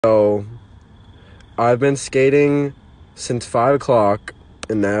So, I've been skating since 5 o'clock,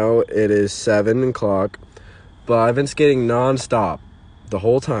 and now it is 7 o'clock, but I've been skating non-stop the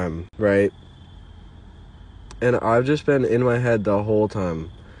whole time, right? And I've just been in my head the whole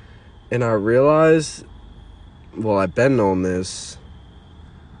time. And I realized, well, I've been knowing this,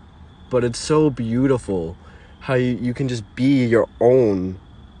 but it's so beautiful how you can just be your own.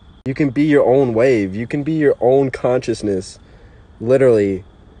 You can be your own wave. You can be your own consciousness, literally.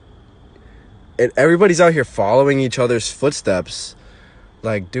 And everybody's out here following each other's footsteps.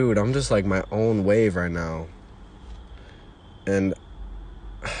 Like, dude, I'm just like my own wave right now. And,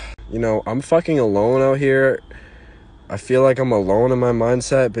 I'm fucking alone out here. I feel like I'm alone in my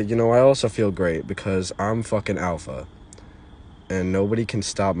mindset, but I also feel great because I'm fucking alpha. And nobody can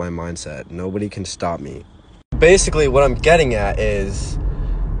stop my mindset. Nobody can stop me. Basically, what I'm getting at is,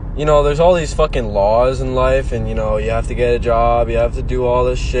 there's all these fucking laws in life, and, you have to get a job, you have to do all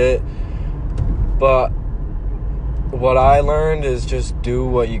this shit. But what I learned is just do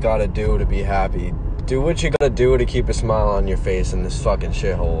what you gotta do to be happy. Do what you gotta do to keep a smile on your face in this fucking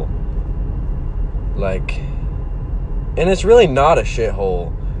shithole. And it's really not a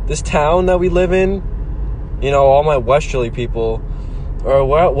shithole. This town that we live in, all my westerly people, or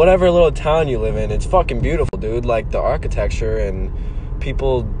whatever little town you live in, it's fucking beautiful, dude. Like, the architecture, and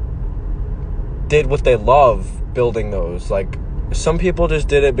people did what they love building those. Like, some people just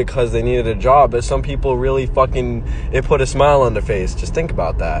did it because they needed a job, but some people really it put a smile on their face. Just think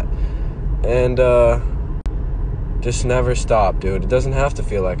about that. And, just never stop, dude. It doesn't have to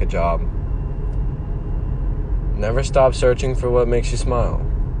feel like a job. Never stop searching for what makes you smile.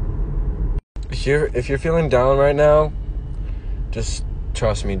 If you're feeling down right now, just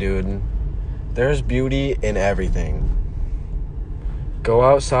trust me, dude. There's beauty in everything. Go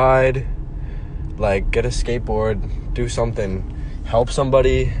outside, get a skateboard, do something. Help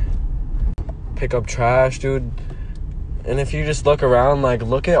somebody, pick up trash, dude. And if you just look around,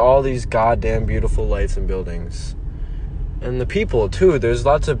 look at all these goddamn beautiful lights and buildings. And the people, too. There's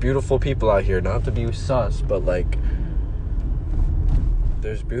lots of beautiful people out here. Not to be sus, but,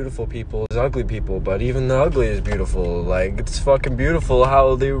 there's beautiful people, there's ugly people, but even the ugly is beautiful. It's fucking beautiful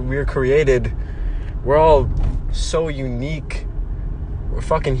how we're created. We're all so unique. We're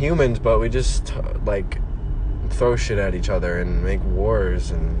fucking humans, but we just, throw shit at each other and make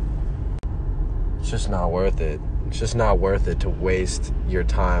wars, and it's just not worth it. It's just not worth it to waste your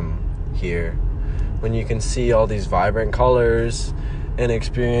time here when you can see all these vibrant colors and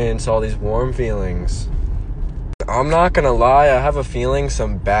experience all these warm feelings. I'm not gonna lie, I have a feeling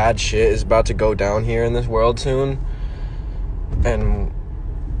some bad shit is about to go down here in this world soon, and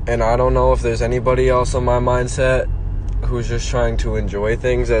I don't know if there's anybody else on my mindset who's just trying to enjoy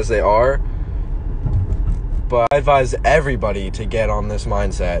things as they are. But I advise everybody to get on this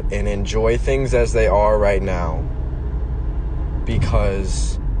mindset and enjoy things as they are right now.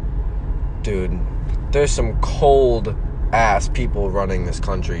 Because, dude, there's some cold-ass people running this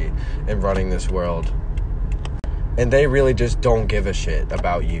country and running this world. And they really just don't give a shit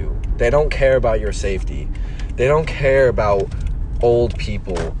about you. They don't care about your safety. They don't care about old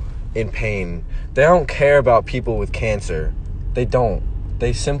people in pain. They don't care about people with cancer. They don't.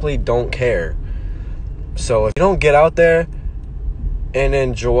 They simply don't care. So if you don't get out there and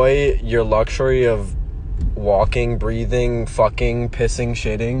enjoy your luxury of walking, breathing, fucking, pissing,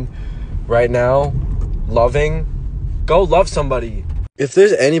 shitting right now, loving, go love somebody. If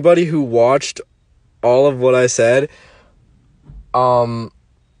there's anybody who watched all of what I said,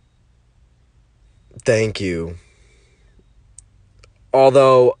 thank you.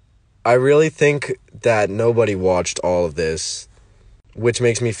 Although I really think that nobody watched all of this, which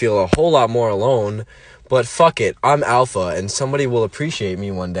makes me feel a whole lot more alone. But fuck it, I'm alpha, and somebody will appreciate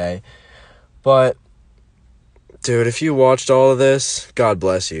me one day. But, dude, if you watched all of this, God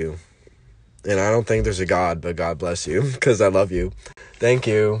bless you. And I don't think there's a God, but God bless you, because I love you. Thank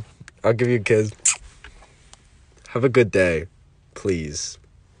you. I'll give you a kiss. Have a good day, please.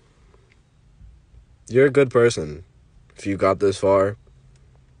 You're a good person. If you got this far,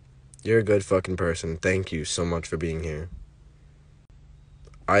 you're a good fucking person. Thank you so much for being here.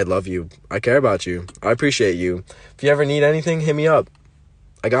 I love you. I care about you. I appreciate you. If you ever need anything, hit me up.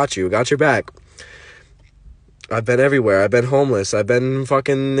 I got you. I got your back. I've been everywhere. I've been homeless. I've been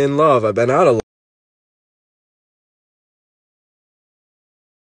fucking in love. I've been out of love.